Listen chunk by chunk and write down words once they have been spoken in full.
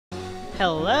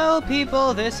Hello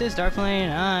people, this is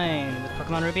Darkflame9 with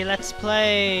Pokemon Ruby Let's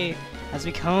Play as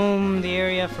we comb the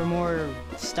area for more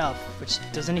stuff, which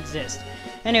doesn't exist.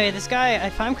 Anyway, this guy,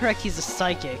 if I'm correct, he's a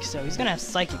psychic, so he's gonna have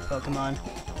psychic Pokemon.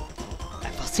 I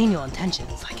have foreseen your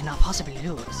intentions, I cannot possibly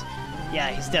lose. Yeah,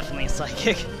 he's definitely a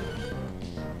psychic.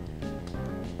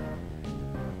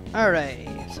 Alright,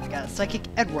 so we got Psychic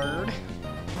Edward.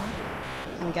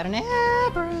 And we got an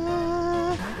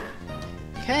Abra.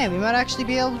 Okay, we might actually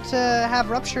be able to have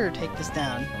Rupture take this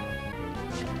down.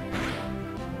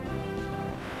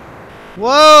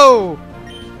 Whoa!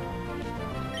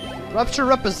 Rupture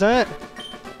represent!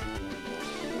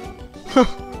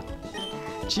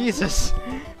 Jesus.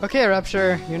 Okay,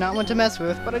 Rupture, you're not one to mess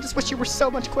with, but I just wish you were so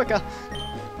much quicker.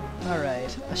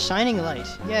 Alright, a shining light.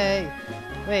 Yay.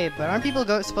 Wait, but aren't people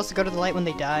supposed to go to the light when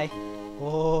they die?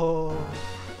 Whoa.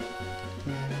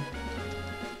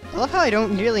 I love how I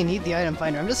don't really need the item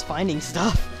finder, I'm just finding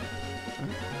stuff.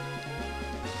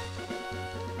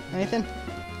 Anything?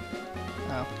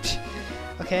 Oh.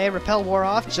 Okay, Repel wore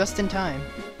off just in time.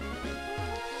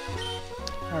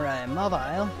 Alright,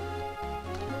 Mauville.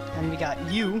 And we got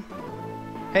you.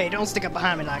 Hey, don't stick up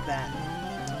behind me like that.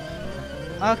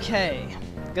 Okay.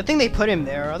 Good thing they put him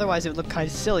there, otherwise it would look kind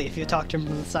of silly if you talked to him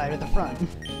from the side or the front.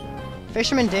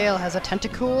 Fisherman Dale has a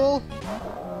Tentacool.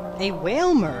 A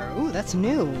Whalmer! Ooh, that's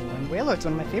new! And Whalerd's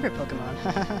one of my favorite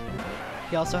Pokemon.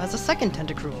 He also has a second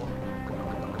Tentacruel.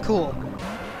 Cool.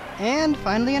 And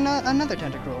finally another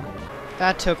Tentacruel.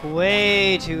 That took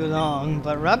way too long,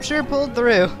 but Rupture pulled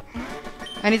through.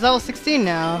 And he's level 16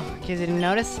 now, in case you didn't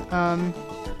notice.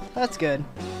 That's good.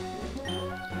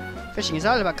 Fishing is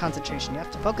all about concentration. You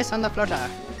have to focus on the floater.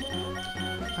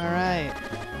 Alright.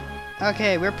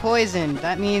 Okay, we're poisoned.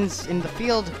 That means in the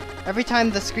field, every time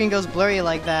the screen goes blurry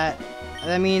like that,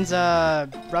 that means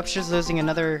Rupture's losing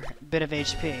another bit of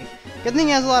HP. Good thing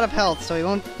he has a lot of health, so he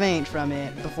won't faint from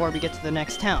it before we get to the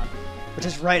next town, which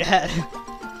is right ahead.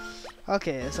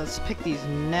 Okay, so let's pick these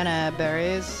Nana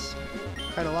berries.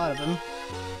 Quite a lot of them.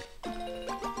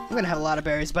 I'm gonna have a lot of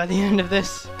berries by the end of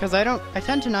this, because I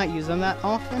tend to not use them that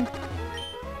often.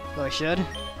 Though I should. A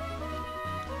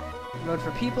road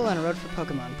for people and a road for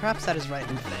Pokemon. Perhaps that is right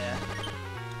and fair.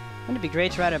 Wouldn't it be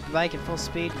great to ride a bike at full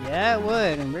speed? Yeah, it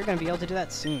would, and we're gonna be able to do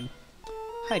that soon.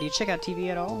 Hi, do you check out TV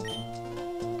at all?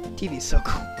 TV's so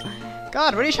cool.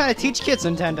 God, what are you trying to teach kids,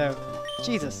 Nintendo?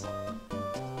 Jesus.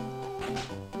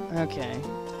 Okay.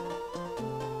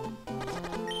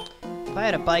 If I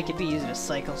had a bike, it'd be easy to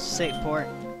cycle. Safe port.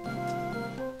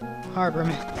 Harbor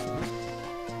Mail.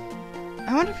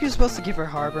 I wonder if you're supposed to give her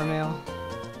Harbor Mail.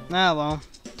 Ah, well.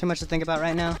 Too much to think about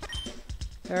right now.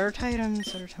 There are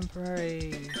items that are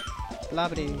temporary.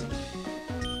 Blobbity.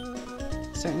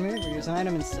 Certain move, or use an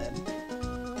item instead.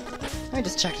 Let me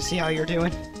just check to see how you're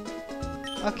doing.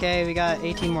 Okay, we got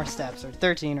 18 more steps, or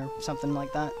 13, or something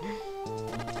like that.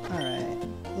 Alright.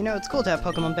 You know, it's cool to have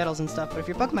Pokemon battles and stuff, but if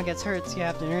your Pokemon gets hurt, you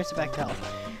have to nurse it back to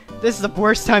health. This is the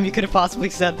worst time you could have possibly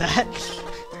said that.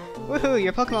 Woohoo,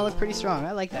 your Pokemon look pretty strong.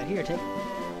 I like that. Here, take.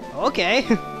 Okay.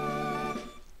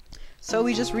 So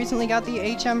we just recently got the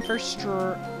HM for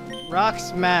Rock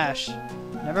Smash.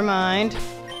 Never mind.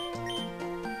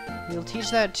 We'll teach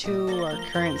that to our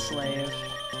current slave.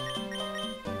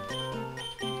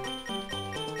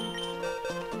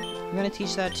 I'm gonna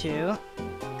teach that too.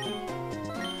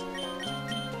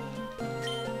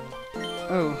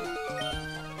 Oh.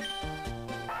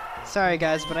 Sorry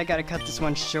guys, but I gotta cut this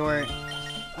one short.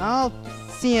 I'll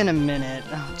see you in a minute.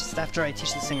 Oh, just after I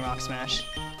teach this thing Rock Smash.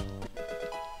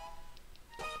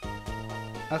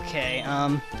 Okay,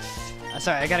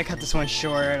 sorry, I gotta cut this one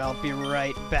short. I'll be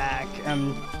right back.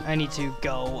 I need to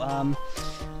go,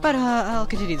 but I'll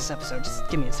continue this episode. Just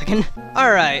give me a second.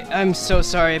 Alright, I'm so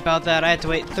sorry about that. I had to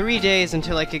wait 3 days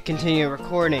until I could continue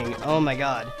recording. Oh my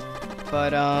god.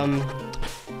 But,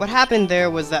 what happened there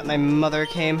was that my mother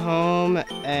came home,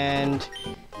 and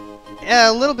yeah,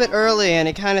 a little bit early, and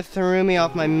it kind of threw me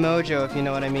off my mojo, if you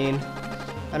know what I mean.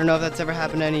 I don't know if that's ever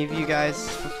happened to any of you guys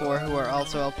before who are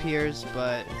also LPers,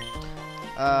 but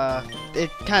it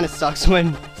kind of sucks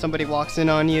when somebody walks in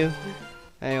on you.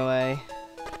 Anyway.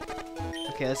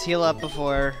 Okay, let's heal up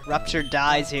before Rupture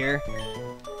dies here.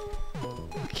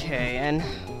 Okay, and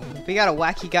we got a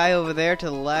wacky guy over there to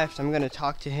the left. I'm gonna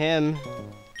talk to him.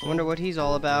 I wonder what he's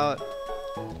all about.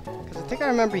 Because I think I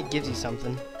remember he gives you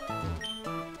something.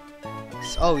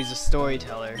 Oh, he's a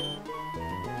storyteller.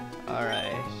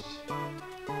 Alright.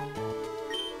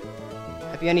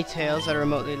 Have you any tales that are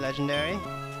remotely legendary?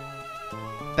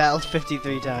 Battled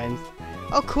 53 times.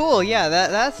 Oh, cool, yeah,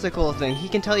 that's the cool thing. He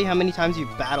can tell you how many times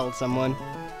you've battled someone.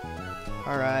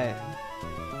 Alright.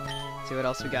 See what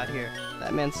else we got here.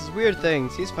 That man says weird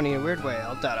things. He's funny in a weird way.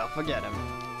 I'll forget him.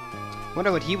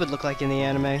 Wonder what he would look like in the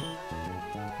anime.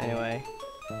 Anyway.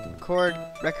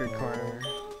 Record corner.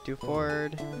 Do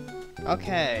forward.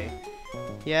 Okay.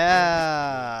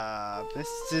 Yeah. This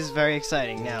is very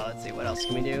exciting. Now, let's see. What else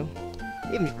can we do?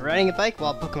 Even if you're riding a bike,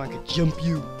 well, Pokemon could jump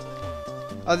you.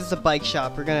 Oh, this is a bike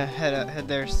shop. We're gonna head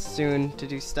there soon to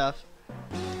do stuff.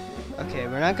 Okay,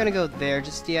 we're not gonna go there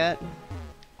just yet.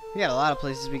 We got a lot of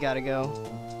places we gotta go.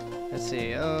 Let's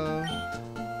see. Oh,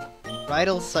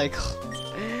 Rydal Cycle.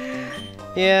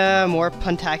 Yeah, more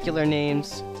puntacular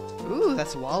names. Ooh,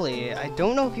 that's Wally. I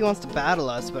don't know if he wants to battle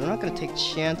us, but I'm not gonna take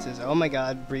chances. Oh my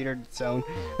God, breeder zone.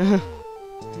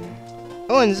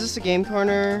 Oh, and is this a game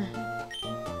corner?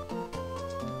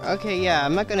 Okay, yeah,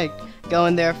 I'm not gonna go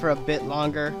in there for a bit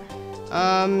longer.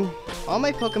 All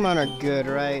my Pokemon are good,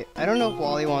 right? I don't know if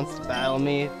Wally wants to battle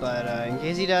me, but in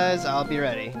case he does, I'll be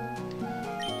ready.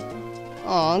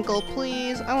 Aw, Uncle,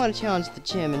 please. I want to challenge the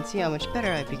gym and see how much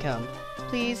better I've become.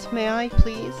 Please, may I,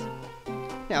 please?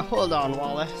 Now, hold on,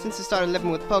 Walla. Since you started living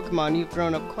with Pokemon, you've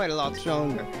grown up quite a lot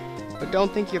stronger. But don't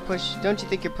you think you're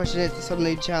pushing it to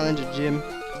suddenly challenge a gym?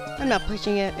 I'm not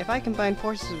pushing it. If I combine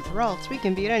forces with Ralts, we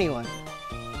can beat anyone.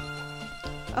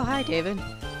 Oh, hi, David.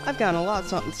 I've gotten a lot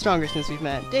stronger since we've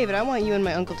met. David, I want you and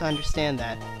my uncle to understand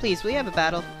that. Please, will you have a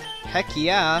battle? Heck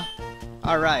yeah.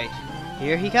 Alright,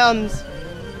 here he comes.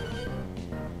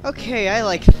 Okay, I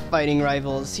like fighting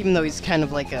rivals, even though he's kind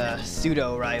of like a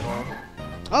pseudo-rival.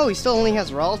 Oh, he still only has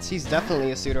Ralts? He's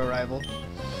definitely a pseudo-rival.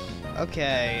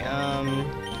 Okay,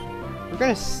 we're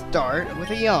gonna start with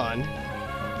a yawn.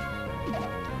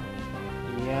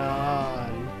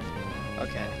 Yawn.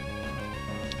 Okay.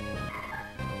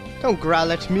 Don't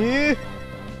growl at me!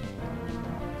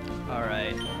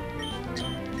 Alright.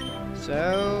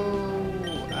 So,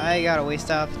 I gotta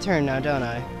waste off a turn now, don't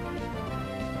I?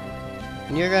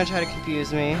 And you're gonna try to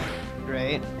confuse me.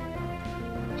 Great.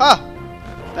 Ha!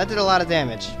 That did a lot of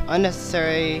damage.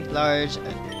 Unnecessary, large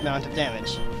amount of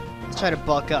damage. Let's try to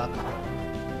bulk up.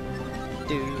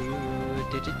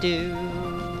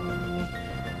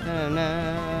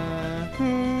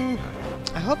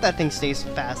 I hope that thing stays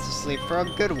fast asleep for a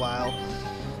good while.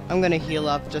 I'm gonna heal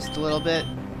up just a little bit.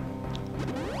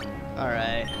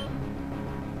 Alright.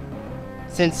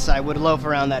 Since I would loaf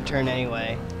around that turn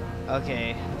anyway.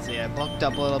 Okay, let's see, I bulked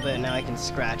up a little bit, now I can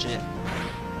scratch it.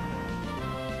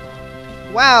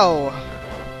 Wow!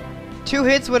 2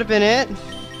 hits would have been it.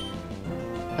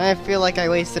 I feel like I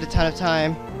wasted a ton of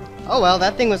time. Oh well,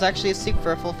 that thing was actually asleep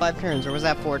for a full 5 turns, or was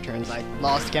that 4 turns? I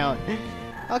lost count.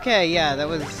 Okay, yeah, that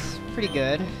was pretty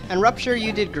good. And Rupture,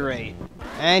 you did great.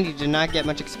 And you did not get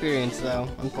much experience, though,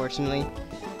 unfortunately.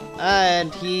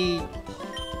 And he's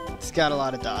got a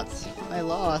lot of dots. I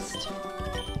lost.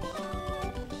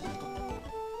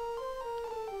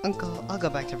 Uncle, I'll go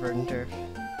back to Verdant Turf.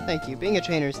 Thank you. Being a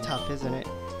trainer is tough, isn't it?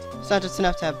 It's not just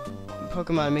enough to have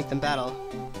Pokemon and make them battle.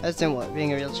 That's not what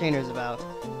being a real trainer is about.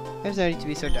 There's no need to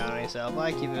be so down on yourself.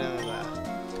 Why keep it?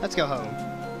 Let's go home.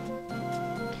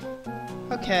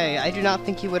 Okay, I do not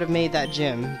think he would have made that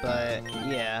gym, but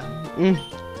yeah.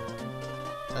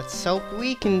 Let's hope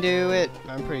we can do it.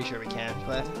 I'm pretty sure we can,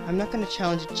 but I'm not going to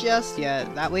challenge it just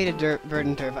yet. That way to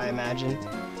Verdant Turf, I imagine.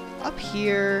 Up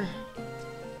here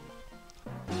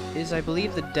is, I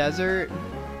believe, the desert.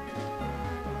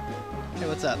 Hey,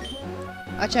 what's up?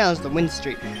 I challenged the Wind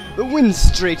Street. The Wind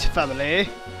Street family!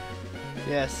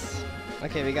 Yes.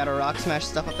 Okay, we got a rock smash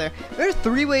stuff up there. There are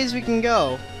 3 ways we can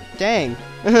go. Dang.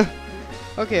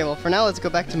 Okay, well, for now, let's go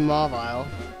back to Mauville.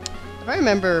 If I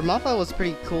remember, Mauville was a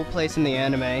pretty cool place in the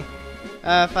anime.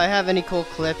 If I have any cool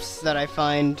clips that I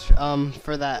find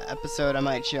for that episode, I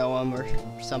might show them or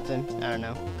something. I don't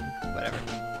know. Whatever.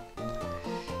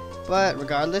 But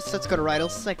regardless, let's go to Rydal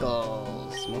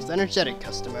Cycles. Most energetic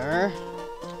customer.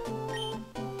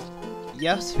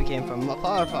 Yes, we came from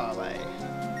far, far away.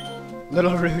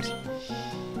 Little rude.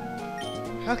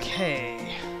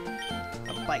 Okay.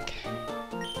 A bike.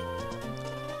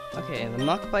 Okay, the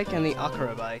Mach Bike and the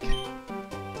Akira Bike.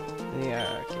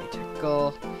 Okay,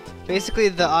 typical. Basically,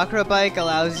 the Akira Bike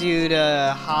allows you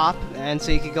to hop, and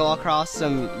so you could go across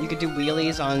you could do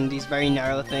wheelies on these very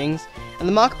narrow things. And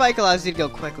the Mach Bike allows you to go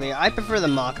quickly. I prefer the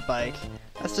Mach Bike.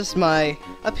 That's just my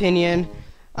opinion.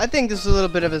 I think this is a little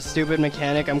bit of a stupid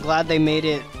mechanic. I'm glad they made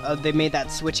it. They made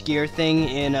that switch gear thing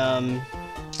in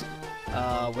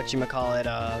whatchamacallit,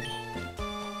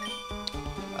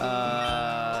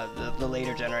 the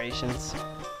later generations.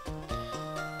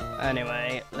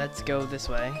 Anyway, let's go this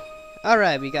way.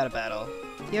 Alright, we got a battle.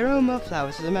 The aroma of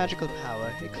flowers has a magical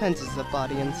power. It cleanses the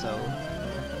body and soul.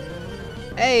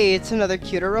 Hey, it's another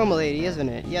cute aroma lady, isn't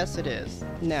it? Yes, it is.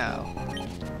 Now.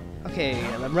 Okay,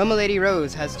 the Roma Lady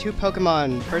Rose has 2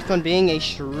 Pokemon, first one being a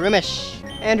Shroomish.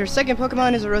 And her second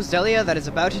Pokemon is a Roselia that is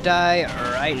about to die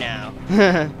right now.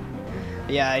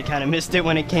 Yeah, I kind of missed it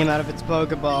when it came out of its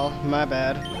Pokeball. My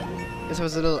bad. This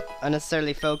was a little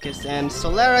unnecessarily focused, and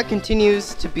Solera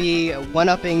continues to be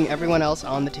one-upping everyone else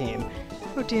on the team.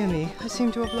 Oh dear me, I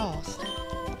seem to have lost.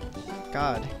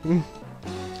 God.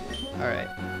 Alright,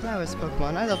 flowers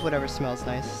Pokemon, I love whatever smells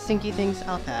nice. Stinky things,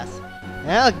 I'll pass.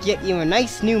 And I'll get you a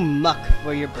nice new muck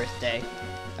for your birthday.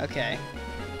 Okay.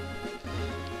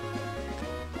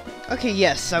 Okay,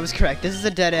 yes, I was correct. This is a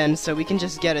dead end, so we can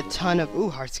just get a ton of... Ooh,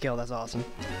 heart scale, that's awesome.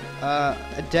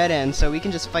 A dead end, so we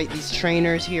can just fight these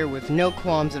trainers here with no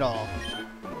qualms at all.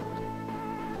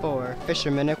 For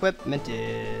fisherman equipment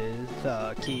is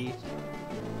the key.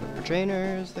 But for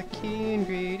trainers, the key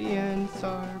ingredients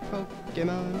are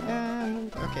Pokemon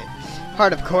and... Okay,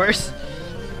 heart, of course.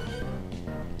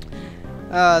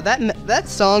 That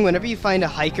song, whenever you find a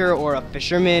hiker or a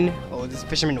fisherman... Oh, this is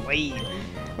Fisherman Wade.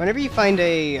 Whenever you find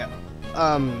a...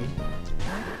 God,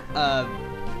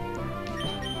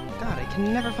 I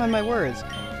can never find my words.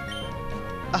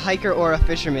 A hiker or a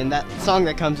fisherman, that song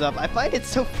that comes up, I find it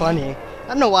so funny. I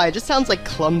don't know why, it just sounds like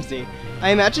clumsy.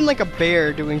 I imagine like a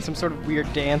bear doing some sort of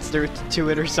weird dance to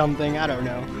it or something, I don't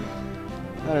know.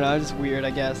 It's just weird,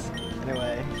 I guess.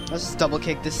 Anyway, let's just double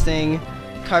kick this thing.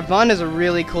 Carvon is a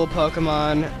really cool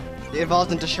Pokemon. It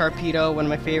evolved into Sharpedo, one of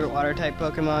my favorite water-type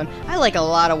Pokemon. I like a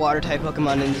lot of water-type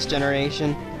Pokemon in this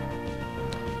generation.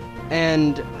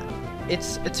 And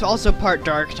it's also part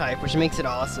Dark-type, which makes it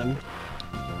awesome.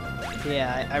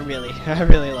 Yeah, I really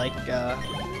like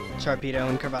Sharpedo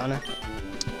and Carvana.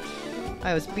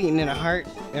 I was beaten in heart.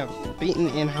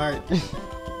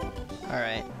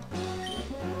 Alright.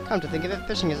 Come to think of it,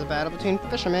 fishing is a battle between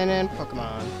fishermen and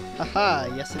Pokemon.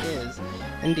 Haha, yes it is.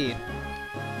 Indeed.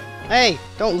 Hey,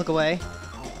 don't look away.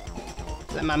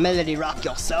 Let my melody rock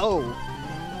your soul.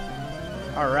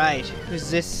 Alright, who's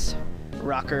this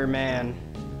rocker man?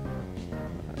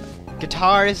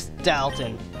 Guitarist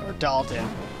Dalton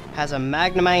has a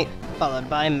Magnemite, followed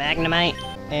by Magnemite,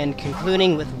 and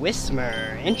concluding with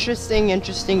Whismur.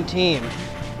 Interesting team.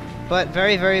 But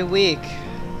very, very weak.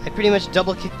 I pretty much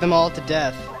double kicked them all to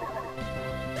death.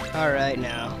 Alright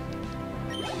now.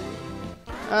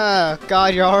 Oh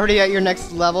god, you're already at your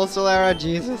next level, Solera?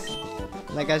 Jesus.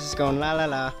 That guy's just going la la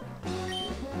la.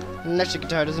 An electric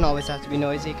guitar doesn't always have to be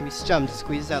noisy, it can be strummed to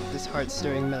squeeze out this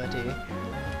heart-stirring melody.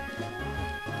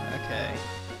 Okay.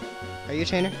 Are you a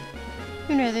trainer?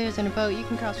 You know there's in a boat, you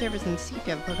can cross rivers and sea if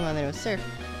you have a Pokemon that knows surf.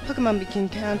 Pokemon can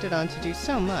counted on to do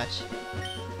so much.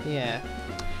 Yeah.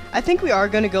 I think we are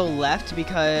gonna go left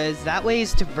because that way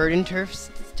is to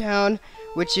Verdanturf's town,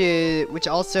 which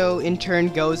also in turn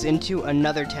goes into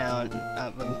another town,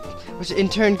 which in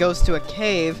turn goes to a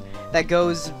cave that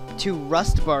goes to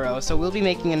Rustboro, so we'll be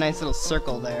making a nice little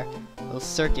circle there, a little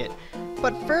circuit.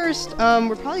 But first,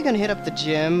 we're probably going to hit up the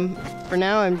gym. For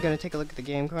now, I'm going to take a look at the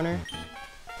game corner.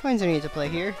 Coins are needed to play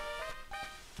here.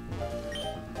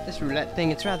 This roulette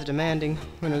thing, it's rather demanding.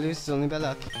 Winner loses only by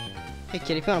luck. Hey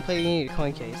kid, if you want to play, you need a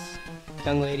coin case.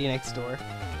 Young lady next door.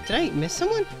 Did I miss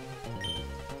someone?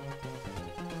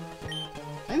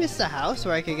 I missed a house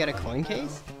where I could get a coin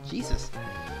case? Jesus.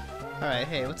 Alright,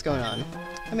 hey, what's going on?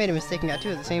 I made a mistake and got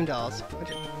 2 of the same dolls.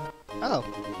 Oh,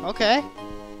 okay.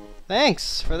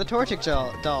 Thanks for the Torchic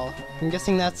doll. I'm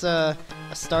guessing that's a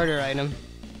starter item.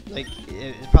 Like,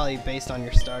 it's probably based on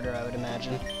your starter, I would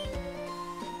imagine.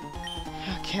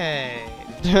 Okay.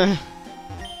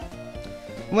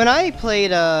 When I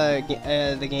played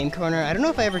the Game Corner, I don't know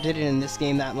if I ever did it in this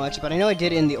game that much, but I know I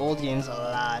did it in the old games a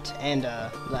lot, and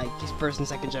like these first and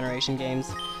second generation games.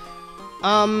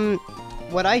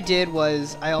 What I did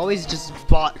was I always just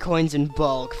bought coins in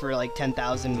bulk for like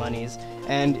 10,000 monies,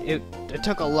 and it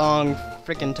took a long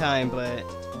frickin' time, but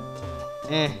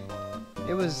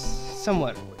it was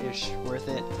somewhat-ish worth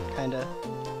it, kinda.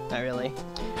 Not really.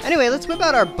 Anyway, let's whip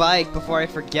out our bike before I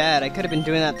forget. I could have been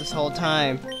doing that this whole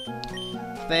time.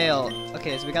 Fail.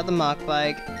 Okay, so we got the mock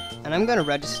bike, and I'm gonna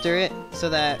register it so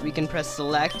that we can press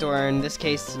select, or in this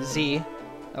case Z,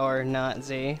 or not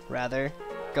Z, rather.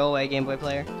 Go away, Game Boy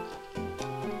player.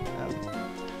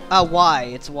 Y.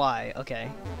 It's Y.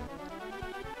 Okay.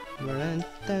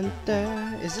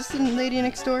 Is this the lady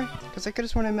next door? Because I could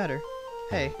have sworn I met her.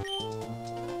 Hey.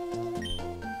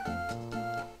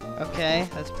 Okay,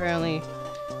 that's apparently...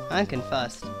 I'm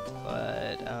confused,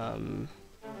 but,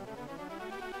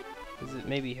 is it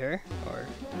maybe her? Or...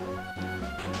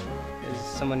 is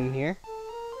someone in here?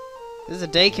 This is a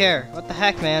daycare! What the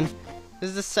heck, man?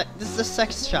 This is a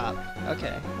sex shop.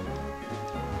 Okay.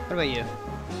 What about you?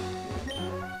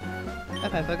 I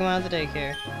find Pokemon at the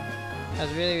daycare. I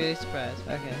was really, really surprised.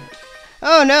 Okay.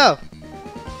 Oh no!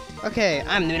 Okay,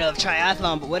 I'm in the middle of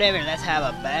triathlon, but whatever, let's have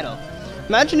a battle.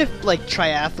 Imagine if, like,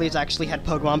 triathletes actually had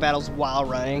Pokemon battles while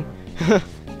running.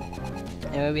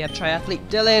 Anyway, we have Triathlete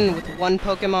Dylan with one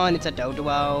Pokemon. It's a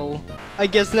Doduo. I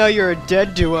guess now you're a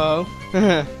dead duo.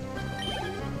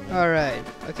 Alright.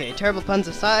 Okay, terrible puns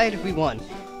aside, we won.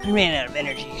 I ran out of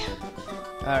energy.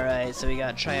 Alright, so we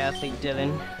got Triathlete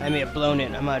Dylan. I may have blown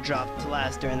it. I might have dropped to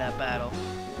last during that battle.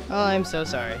 Oh, I'm so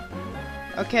sorry.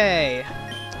 Okay.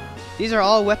 These are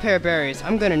all Whip Hair Berries.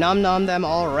 I'm gonna nom them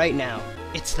all right now.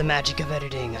 It's the magic of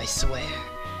editing, I swear.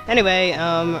 Anyway,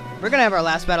 we're gonna have our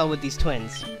last battle with these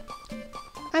twins.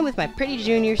 I'm with my pretty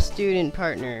junior student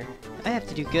partner. I have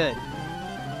to do good.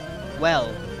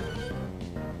 Well.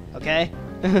 Okay?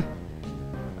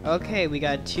 Okay, we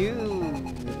got two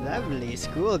lovely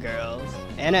schoolgirls.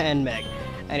 Anna and Meg.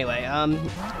 Anyway,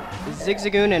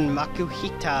 Zigzagoon and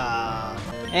Makuhita.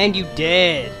 And you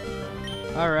did!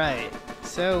 Alright,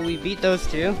 so we beat those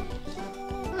two.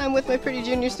 I'm with my pretty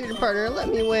junior student partner, let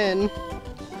me win.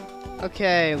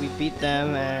 Okay, we beat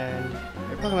them, and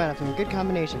their Pokemon have some good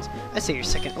combinations. I say you're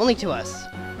second only to us.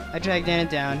 I dragged Anna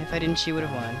down. If I didn't, she would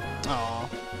have won. Aw,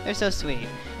 they're so sweet.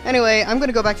 Anyway, I'm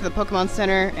gonna go back to the Pokemon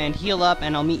Center and heal up,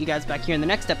 and I'll meet you guys back here in the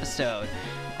next episode.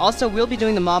 Also, we'll be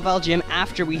doing the Mauville gym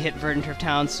after we hit Verdant Turf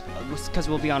Towns, because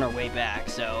we'll be on our way back,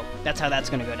 so that's how that's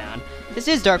gonna go down. This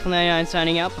is Darkful99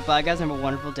 signing out, but bye guys, and have a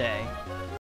wonderful day.